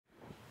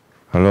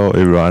Hello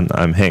everyone,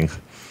 I'm Hank,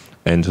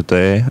 and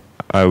today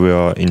I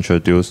will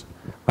introduce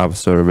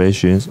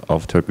observations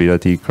of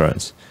turbidity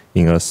currents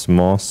in a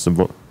small,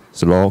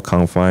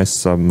 slope-confined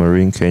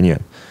submarine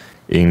canyon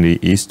in the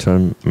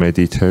eastern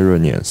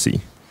Mediterranean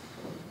Sea.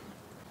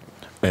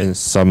 And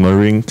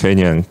submarine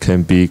canyon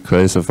can be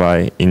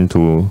classified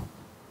into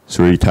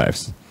three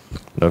types.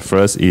 The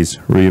first is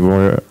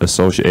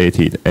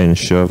river-associated and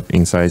shelf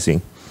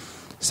incising.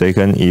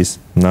 Second is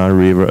not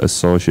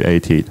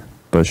river-associated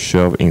but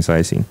shelf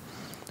incising.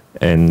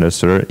 And the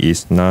third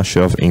is not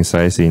shelf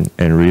incising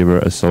and river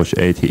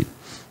associated.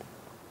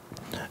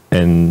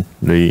 And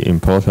the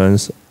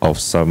importance of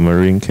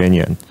submarine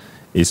canyon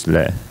is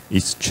that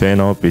it's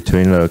channel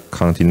between the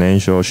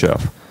continental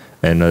shelf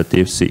and the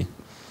deep sea,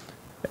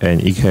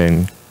 and it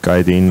can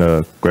guide in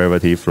the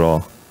gravity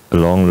flow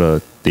along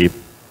the deep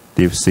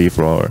sea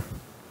floor.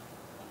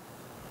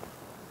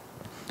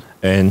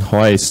 And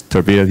what is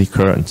turbidity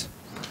current?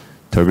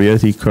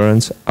 Turbidity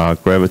currents are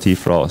gravity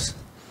flows,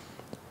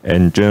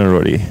 and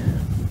generally,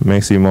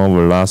 maximum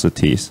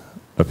velocities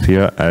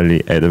appear at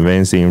the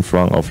advancing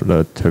front of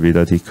the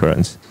turbidity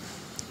currents.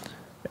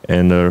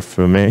 And the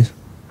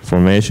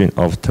formation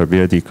of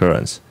turbidity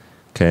currents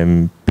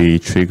can be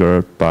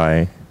triggered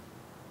by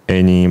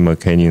any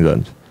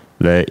mechanism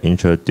that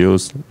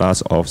introduce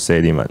lots of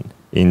sediment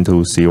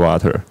into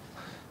seawater,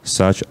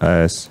 such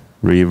as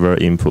river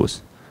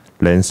inputs,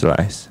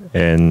 landslides,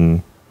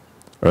 and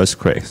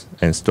earthquakes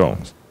and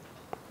storms.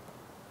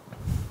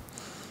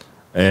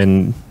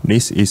 And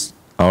this is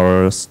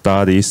our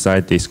study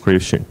site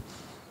description.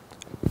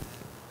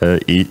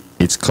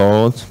 It's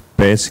called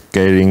Base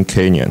Scaling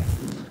Canyon,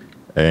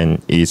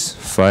 and it's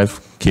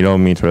 5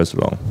 kilometers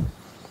long.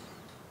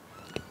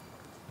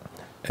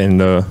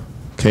 And the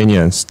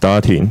canyon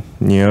starting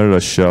near the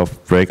shelf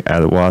break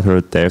at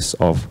water depths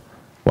of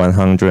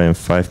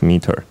 105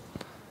 meters,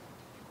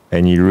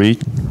 and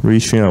it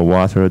reaching a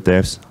water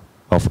depth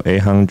of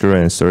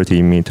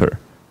 830 meters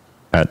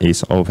at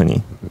its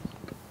opening.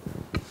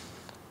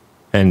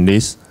 And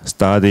this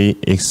study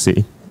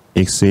exceed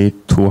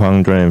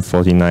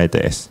 249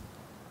 days.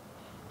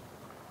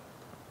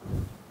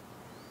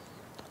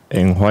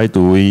 And why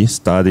do we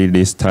study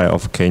this type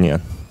of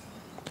canyon?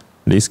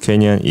 This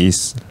canyon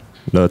is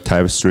the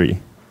type 3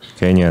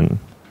 canyon,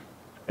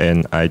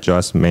 and I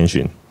just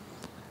mentioned.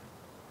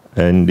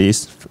 And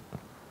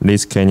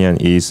this canyon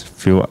is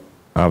few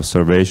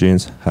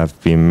observations have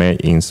been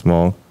made in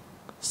small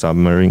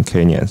submarine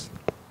canyons.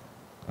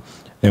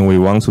 And we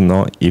want to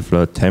know if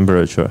the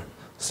temperature,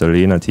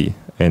 salinity,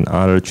 and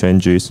other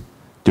changes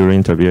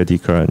during turbidity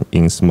current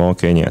in small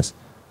canyons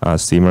are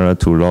similar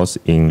to those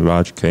in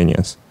large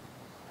canyons.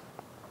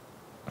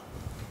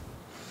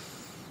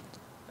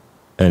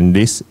 And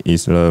this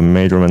is the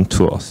measurement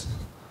tools.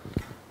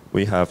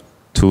 We have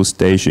two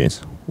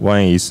stations.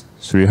 One is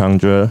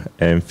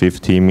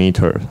 350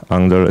 meters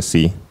under the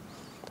sea,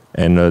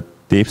 and the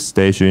deep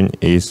station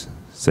is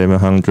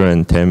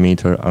 710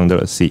 meters under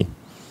the sea.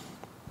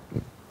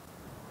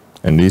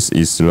 And this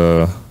is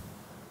the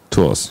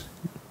tools.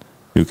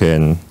 You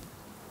can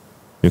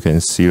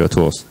see the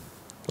tools.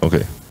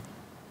 Okay.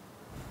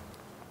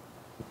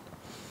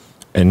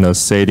 And the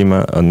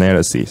sediment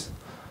analysis.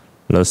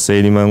 The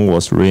sediment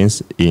was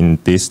rinsed in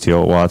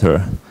distilled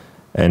water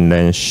and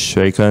then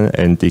shaken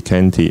and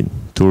decanted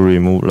to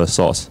remove the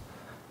salts.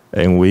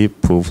 And we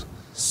put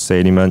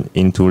sediment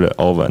into the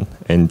oven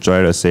and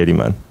dry the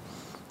sediment.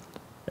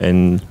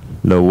 And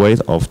the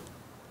weight of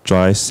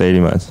dry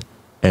sediment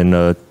and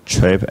the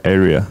trap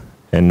area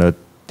and the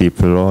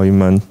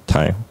deployment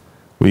time,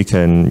 we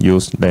can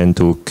use them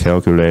to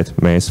calculate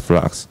mass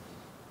flux.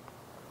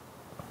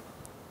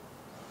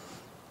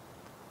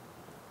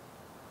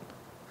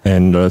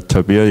 And the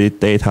turbidity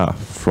data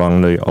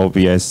from the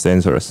OBS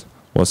sensors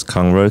was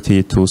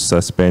converted to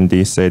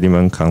suspended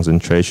sediment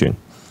concentration,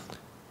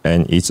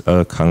 and it's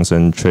a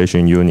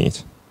concentration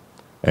unit.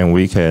 And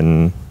we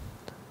can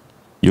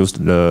use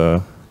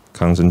the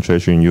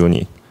concentration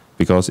unit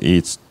because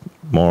it's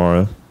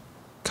more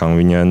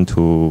convenient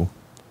to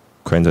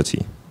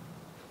quantity.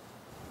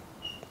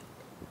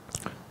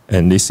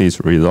 And this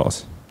is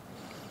results.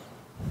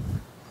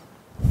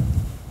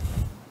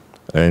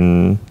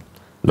 And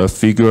the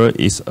figure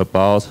is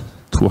about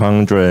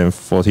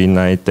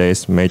 249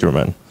 days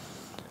measurement.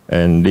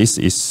 And this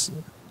is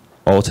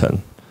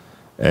autumn.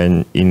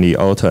 And in the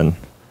autumn,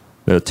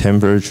 the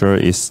temperature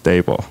is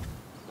stable.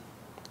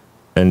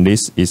 And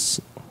this is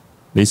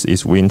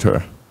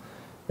winter.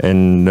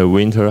 And the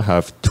winter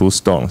have two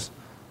storms,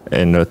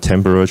 and the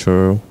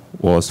temperature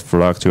was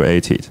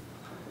fluctuated.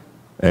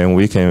 And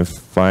we can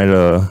find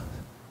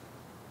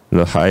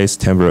the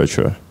highest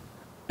temperature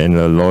and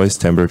the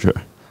lowest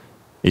temperature.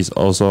 It's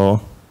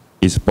both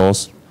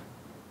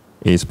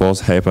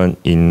happen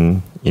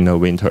in the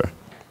winter.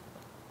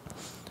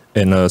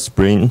 And the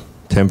spring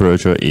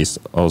temperature is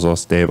also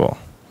stable.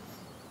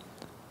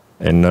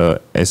 And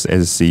the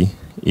SSC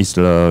is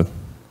the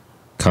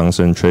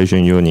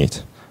concentration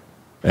unit.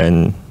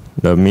 And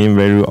the mean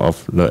value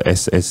of the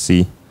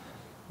SSC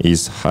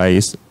is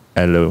highest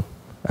at the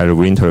at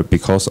winter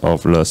because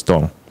of the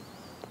storm.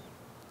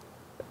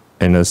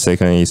 And the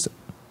second is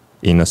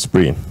in the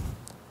spring.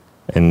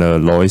 And the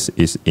lowest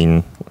is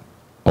in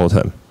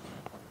autumn.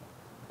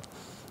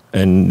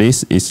 And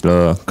this is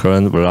the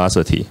current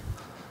velocity.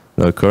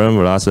 The current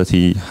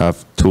velocity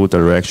have two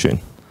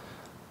directions.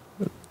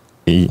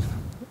 A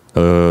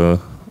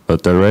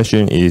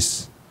direction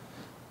is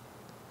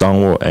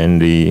downward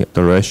and the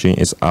direction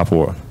is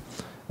upward.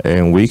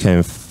 And we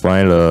can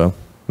find the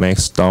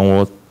max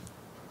downward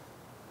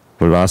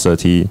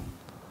velocity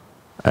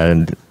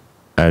at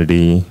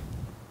the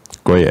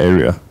gray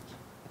area,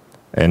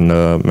 and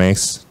the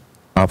max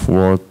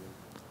upward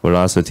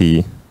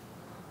velocity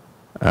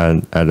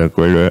at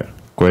the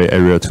gray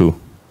area too.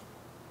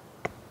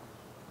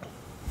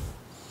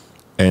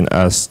 And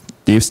as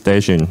deep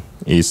station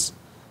is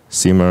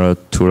similar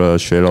to the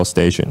shallow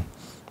station,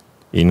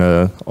 in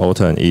the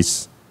autumn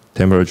its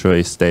temperature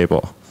is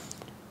stable,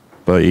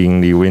 but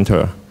in the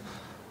winter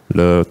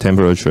the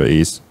temperature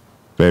is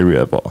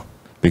variable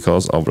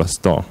because of the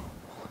storm.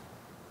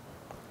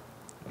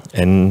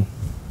 And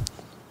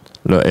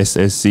the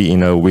SSC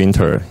in the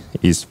winter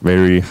is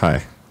very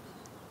high,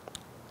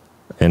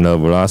 and the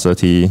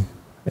velocity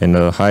and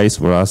the highest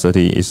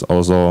velocity is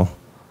also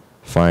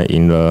found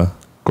in the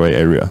gray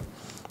area.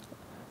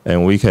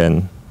 And we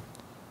can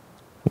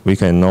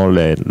know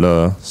that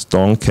the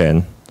storm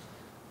can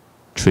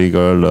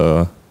trigger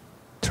the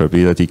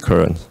turbidity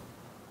current.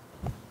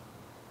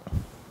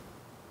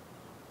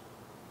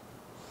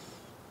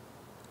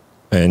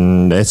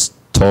 And let's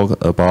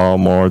talk about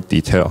more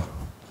detail.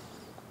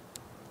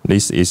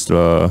 This is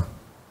the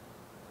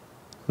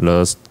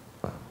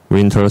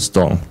winter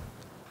storm.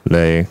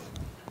 The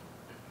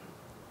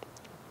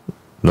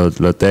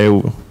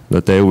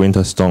day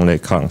winter storm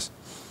that comes.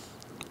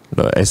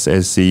 The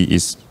SSC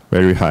is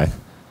very high,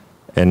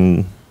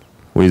 and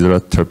with the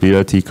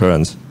turbidity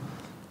current,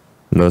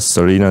 the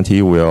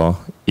salinity will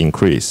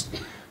increase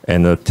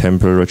and the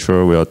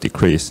temperature will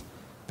decrease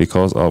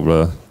because of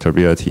the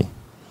turbidity.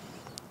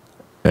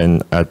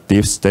 And at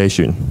deep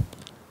station,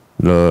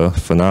 the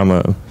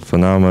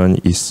phenomenon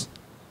is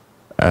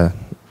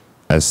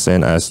as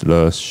same as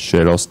the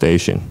shallow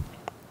station.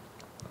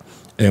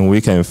 And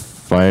we can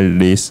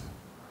find this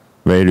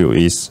value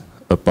is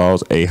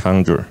about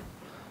 800.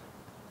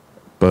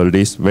 But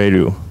this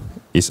value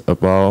is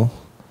about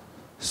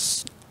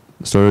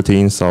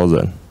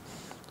 13,000.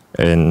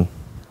 And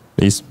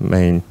this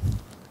may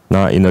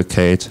not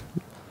indicate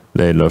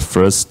that the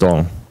first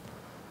storm,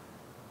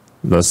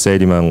 the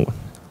sediment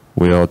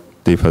will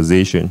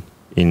deposition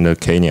in the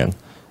canyon,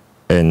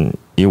 and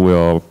it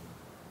will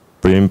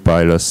bring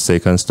by the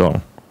second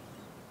storm.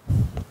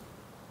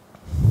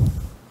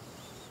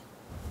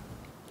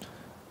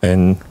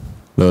 And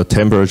the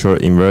temperature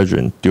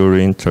inversion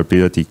during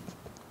turbidity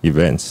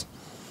events.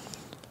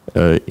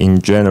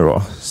 In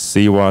general,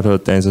 seawater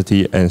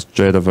density and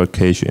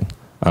stratification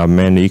are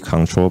mainly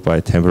controlled by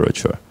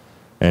temperature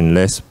and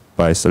less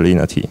by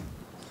salinity.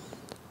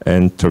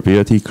 And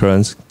turbidity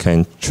currents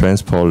can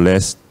transport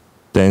less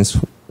dense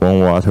warm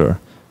water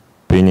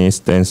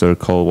beneath denser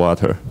cold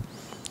water.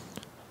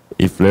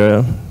 If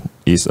there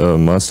is a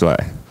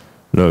mudslide,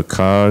 the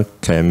car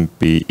can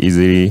be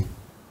easily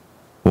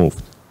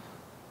moved.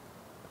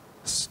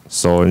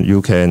 So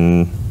you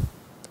can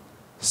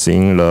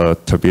see the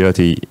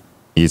turbidity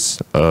is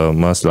a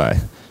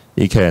mudslide.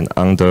 It can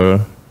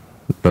under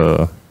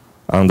the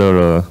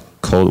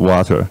cold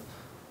water,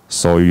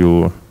 so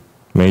you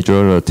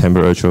measure the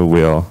temperature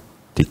will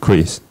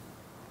decrease.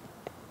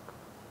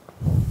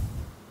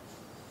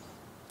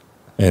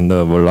 And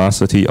the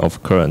velocity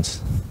of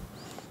currents.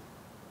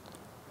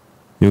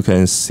 You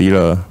can see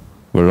the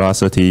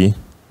velocity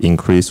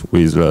increase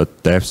with the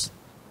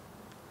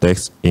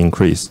depth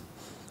increase.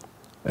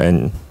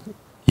 And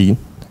it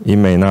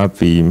may not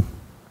be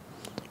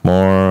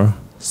more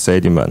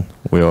sediment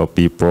will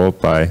be brought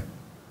by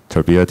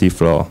turbidity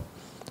flow,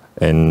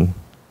 and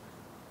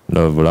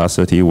the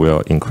velocity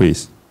will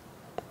increase.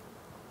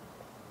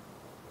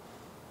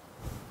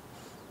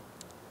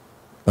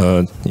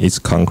 Its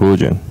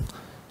conclusion.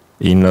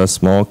 In a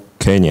small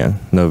canyon,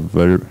 the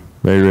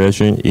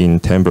variation in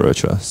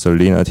temperature,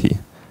 salinity,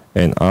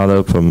 and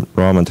other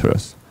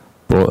parameters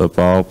brought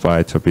about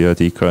by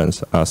turbidity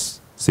currents are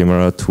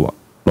similar to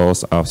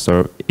those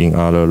observed in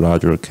other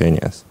larger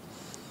canyons.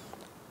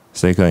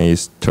 Second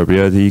is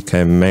turbidity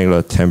can make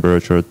the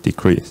temperature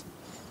decrease.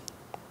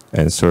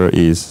 And third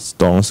is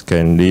storms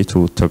can lead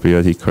to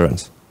turbidity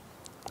currents.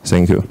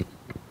 Thank you.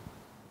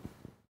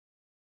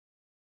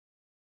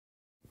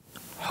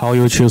 How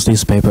you choose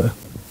this paper?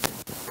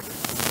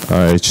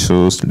 I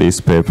choose this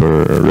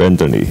paper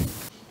randomly.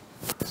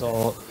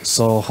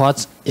 So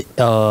what's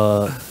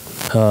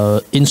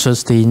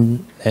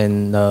interesting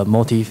and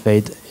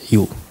motivate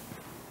you?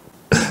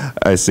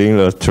 I think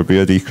the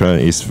turbidity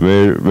current is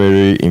very,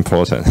 very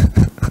important.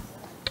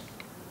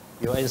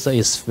 Your answer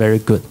is very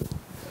good.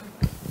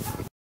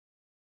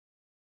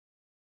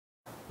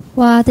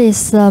 What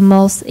is the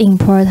most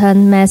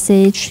important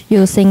message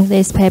you think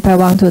this paper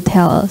want to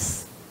tell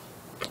us?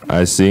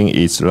 I think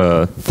it's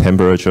the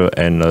temperature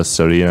and the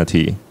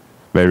salinity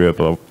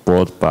variable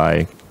brought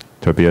by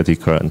turbidity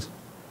current.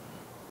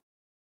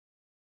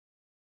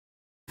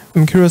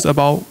 I'm curious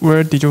about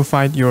where did you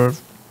find your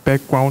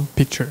background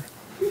picture?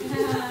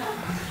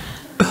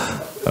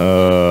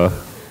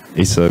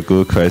 It's a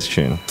good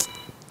question.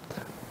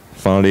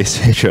 Found this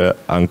picture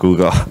on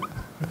Google.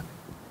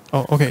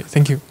 Oh, okay,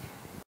 thank you.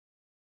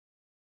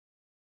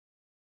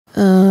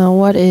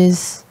 What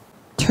is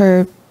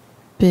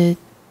turbidity?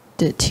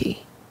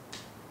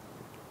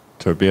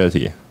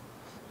 Turbidity.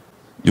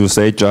 You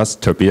say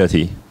just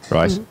turbidity,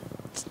 right?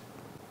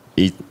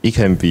 It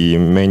can be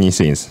many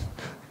things,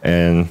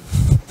 and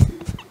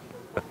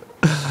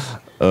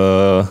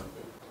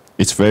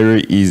it's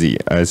very easy.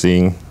 I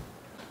think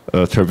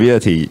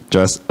turbidity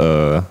just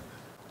a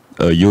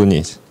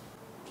unit.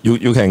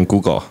 You can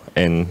Google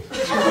and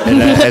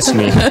then ask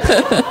me.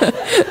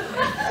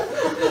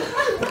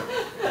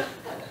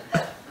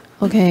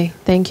 Okay,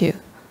 thank you.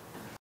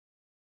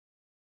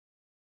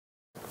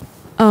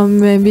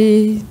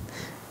 Maybe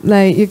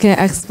like you can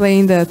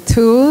explain the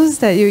tools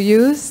that you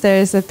use.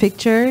 There is a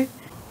picture.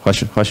 What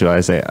should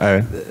I say?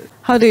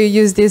 How do you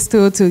use this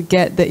tool to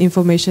get the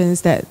information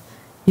that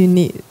you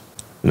need?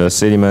 The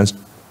sediment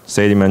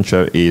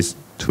trap is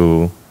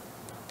to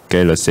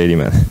get the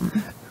sediment,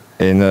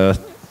 and the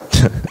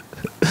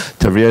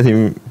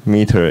turbidity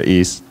meter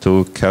is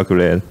to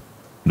calculate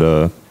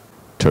the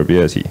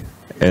turbidity,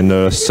 and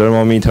the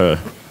thermometer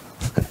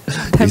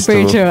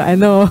Temperature, I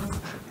know.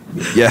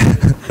 Yeah,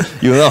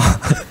 you know.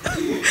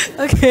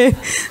 Okay,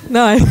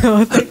 now I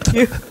know. Thank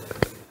you.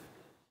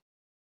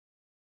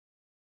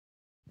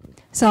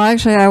 So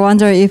actually, I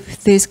wonder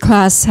if this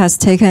class has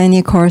taken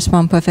any course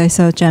from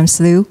Professor James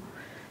Liu.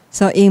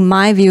 So in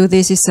my view,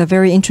 this is a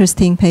very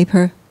interesting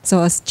paper.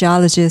 So as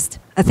geologist,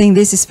 I think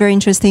this is very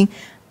interesting.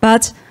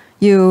 But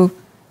you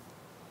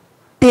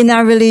did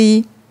not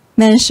really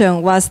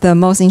mention what's the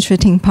most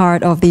interesting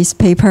part of this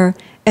paper.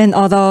 And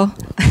although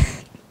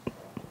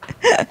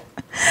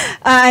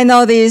I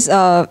know these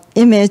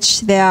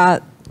image, they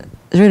are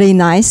really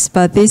nice,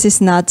 but this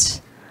is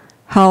not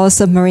how a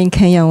submarine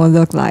canyon will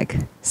look like.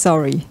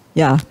 Sorry.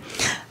 Yeah.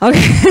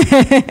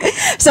 Okay.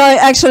 So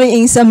actually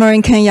in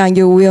submarine canyon,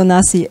 you will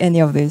not see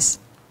any of this.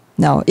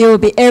 No, it will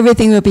be,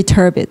 everything will be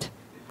turbid.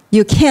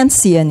 You can't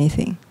see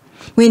anything.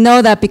 We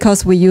know that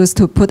because we used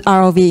to put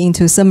ROV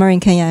into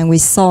submarine canyon and we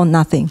saw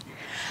nothing.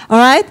 All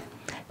right.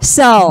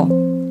 So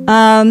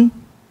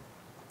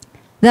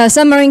the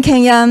submarine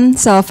canyon.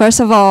 So first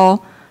of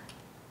all,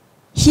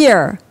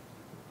 here,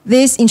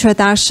 this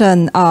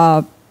introduction,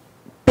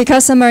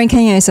 because submarine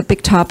canyon is a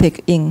big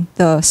topic in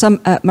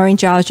the marine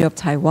geology of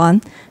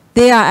Taiwan,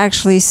 there are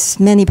actually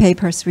many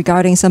papers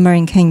regarding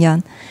submarine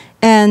canyon.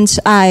 And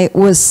I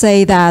would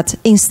say that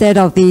instead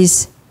of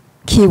these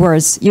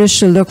keywords, you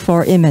should look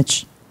for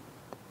image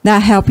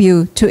that help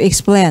you to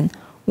explain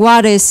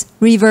what is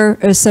river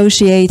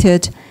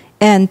associated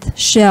and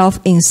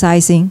shelf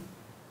incising.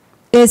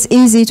 It's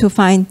easy to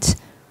find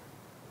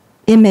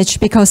image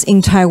because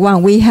in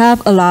Taiwan, we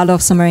have a lot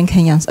of submarine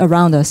canyons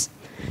around us.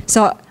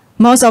 So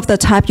most of the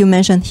type you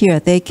mentioned here,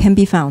 they can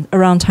be found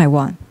around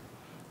Taiwan.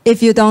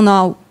 If you don't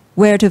know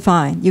where to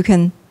find, you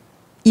can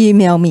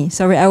email me.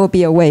 Sorry, I will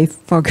be away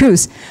for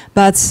cruise.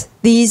 But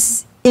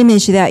these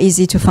images, they are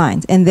easy to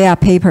find, and there are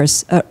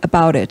papers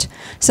about it.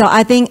 So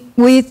I think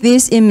with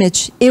this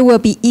image, it will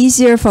be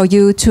easier for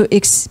you to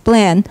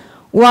explain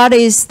what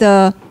is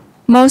the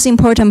most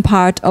important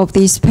part of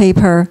this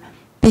paper,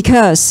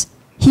 because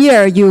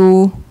here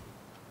you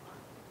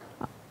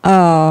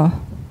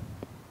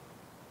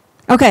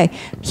okay,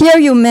 here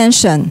you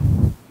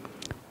mention,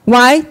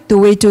 why do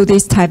we do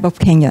this type of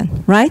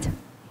canyon, right?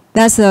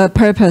 That's the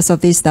purpose of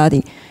this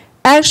study.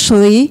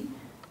 Actually,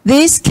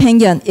 this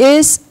canyon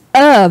is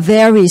a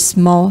very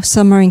small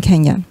submarine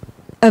canyon,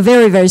 a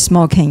very, very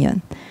small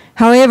canyon.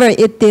 However,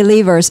 it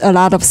delivers a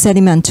lot of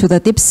sediment to the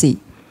deep sea,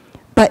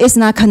 but it's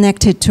not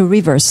connected to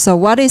rivers. So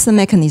what is the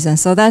mechanism?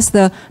 So that's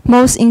the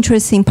most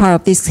interesting part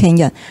of this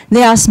canyon.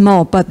 They are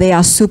small, but they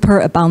are super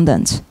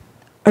abundant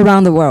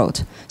around the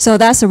world. So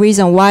that's the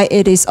reason why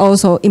it is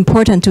also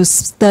important to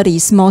study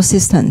small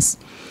systems.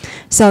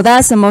 So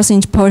that's the most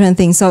important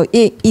thing. So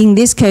in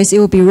this case, it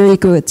would be really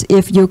good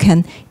if you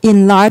can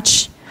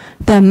enlarge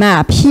the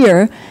map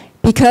here,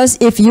 because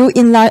if you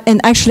enlarge, and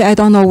actually I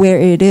don't know where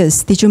it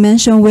is. Did you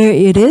mention where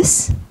it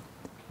is?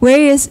 Where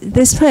is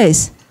this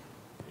place?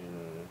 In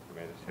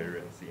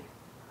Mediterranean Sea.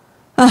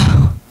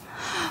 Oh,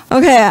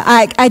 okay,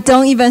 I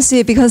don't even see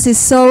it because it's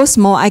so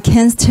small, I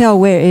can't tell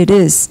where it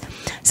is.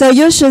 So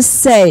you should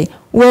say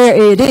where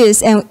it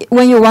is, and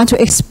when you want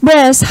to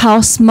express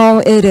how small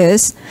it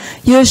is,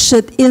 you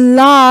should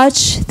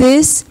enlarge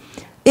this,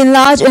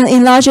 enlarge and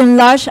enlarge and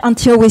enlarge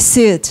until we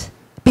see it,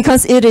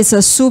 because it is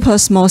a super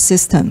small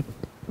system.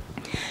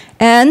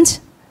 And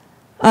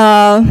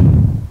yeah,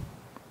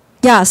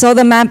 so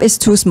the map is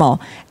too small.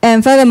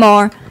 And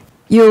furthermore,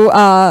 you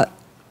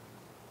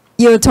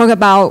talk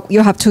about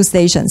you have 2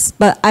 stations,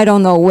 but I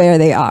don't know where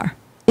they are.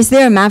 Is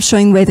there a map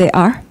showing where they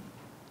are?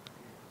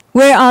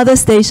 Where are the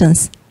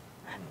stations?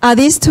 Are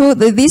these two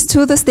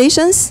the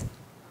stations?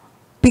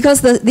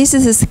 Because this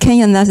is a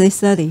canyon that they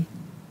study,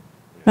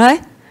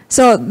 right?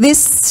 So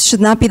this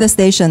should not be the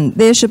station.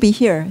 They should be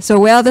here. So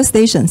where are the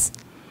stations?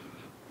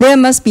 There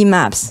must be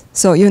maps.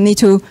 So you need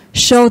to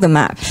show the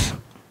map.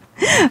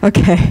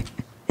 Okay.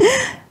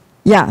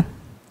 Yeah.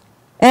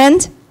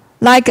 And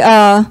like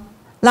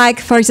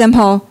for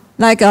example,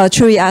 like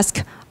Chewy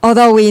asked,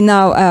 although we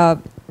know,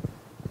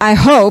 I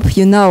hope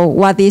you know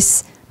what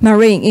these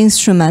marine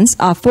instruments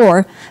are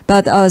for,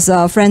 but as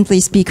a friendly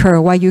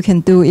speaker, what you can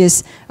do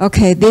is,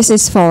 okay, this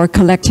is for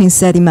collecting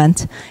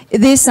sediment.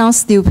 This sounds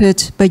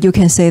stupid, but you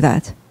can say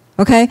that,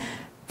 okay?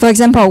 For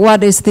example,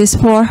 what is this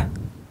for?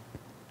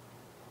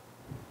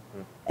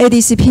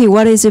 ADCP,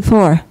 what is it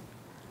for?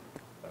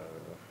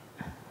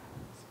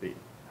 Speed.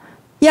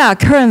 Yeah,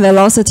 current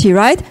velocity,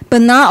 right?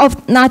 But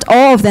not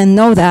all of them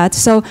know that,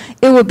 so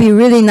it would be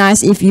really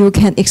nice if you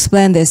can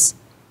explain this,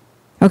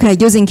 okay,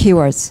 using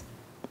keywords.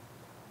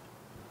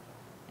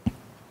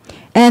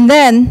 And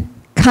then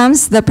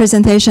comes the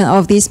presentation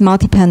of these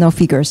multi-panel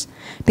figures.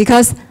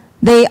 Because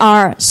they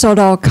are sort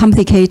of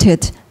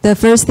complicated, the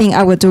first thing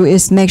I would do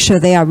is make sure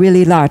they are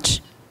really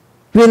large.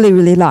 Really,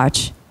 really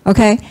large.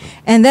 Okay?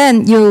 And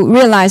then you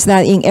realize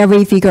that in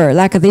every figure,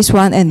 like this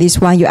one and this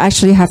one, you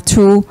actually have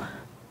two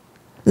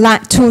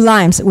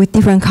lines with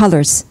different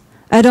colors.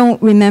 I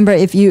don't remember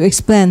if you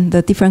explained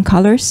the different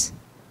colors.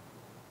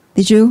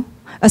 Did you?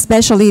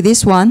 Especially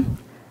this one.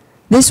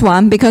 This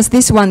one, because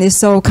this one is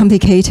so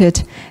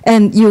complicated,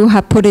 and you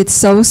have put it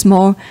so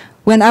small.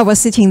 When I was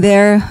sitting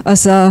there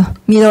as a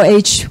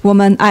middle-aged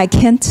woman, I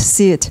can't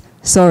see it,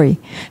 sorry.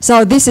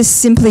 So this is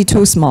simply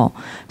too small.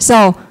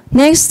 So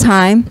next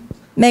time,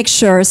 make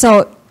sure,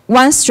 so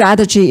one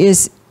strategy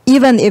is,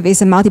 even if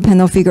it's a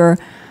multi-panel figure,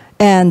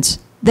 and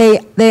they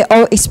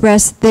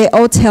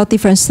all tell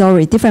different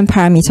story, different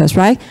parameters,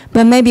 right?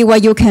 But maybe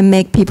what you can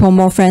make people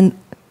more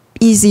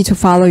easy to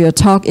follow your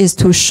talk is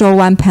to show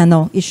one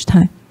panel each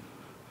time,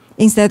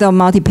 instead of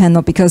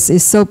multi-panel, because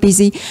it's so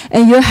busy.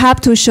 And you have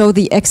to show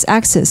the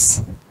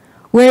x-axis.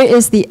 Where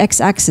is the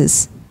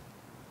x-axis?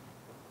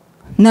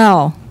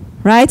 No,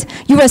 right?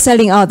 You were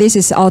saying, oh, this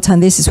is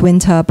autumn, this is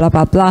winter, blah,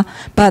 blah, blah.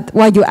 But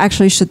what you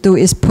actually should do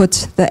is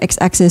put the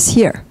x-axis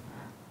here.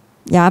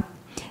 Yeah.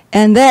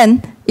 And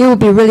then it would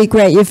be really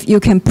great if you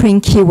can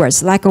print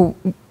keywords, like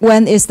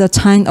when is the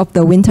time of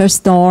the winter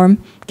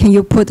storm? Can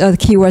you put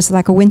keywords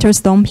like a winter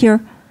storm here?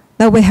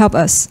 That will help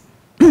us.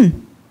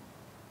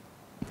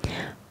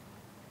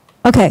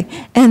 Okay,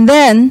 and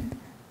then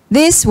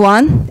this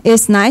one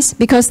is nice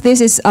because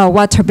this is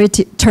what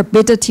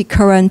turbidity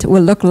current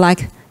will look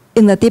like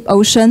in the deep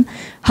ocean.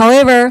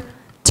 However,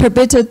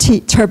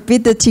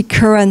 turbidity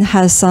current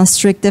has some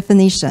strict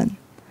definition.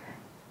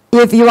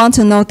 If you want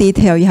to know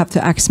detail, you have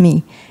to ask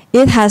me.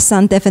 It has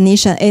some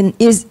definition, and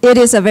it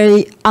is a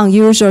very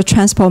unusual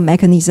transport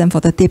mechanism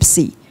for the deep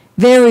sea.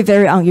 Very,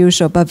 very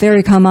unusual, but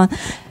very common.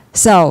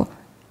 So,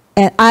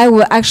 and I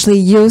will actually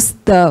use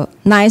the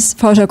nice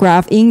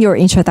photograph in your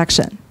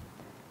introduction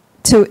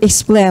to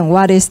explain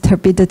what is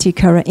turbidity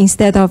current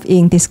instead of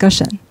in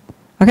discussion.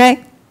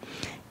 Okay?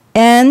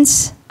 And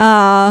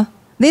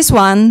this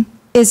one,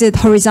 is it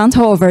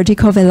horizontal or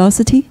vertical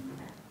velocity?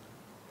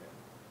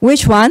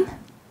 Which one?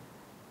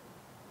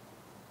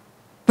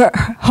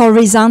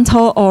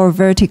 Horizontal or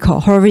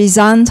vertical?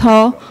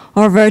 Horizontal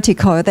or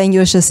vertical, then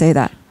you should say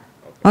that.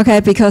 Okay,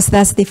 because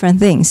that's different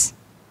things.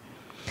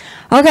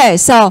 Okay,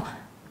 so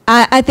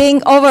I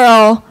think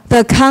overall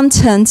the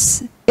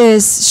content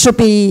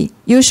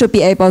you should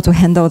be able to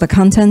handle the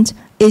content.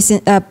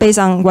 Based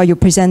on what you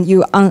present,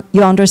 you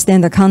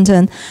understand the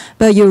content,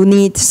 but you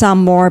need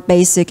some more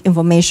basic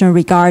information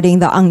regarding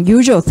the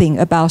unusual thing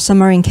about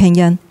submarine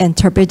canyon and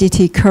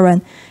turbidity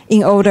current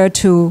in order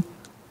to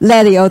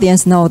let the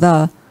audience know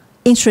the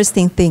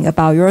interesting thing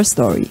about your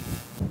story.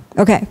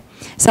 Okay,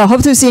 so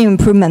hope to see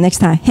improvement next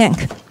time.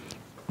 Hank,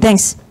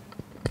 thanks.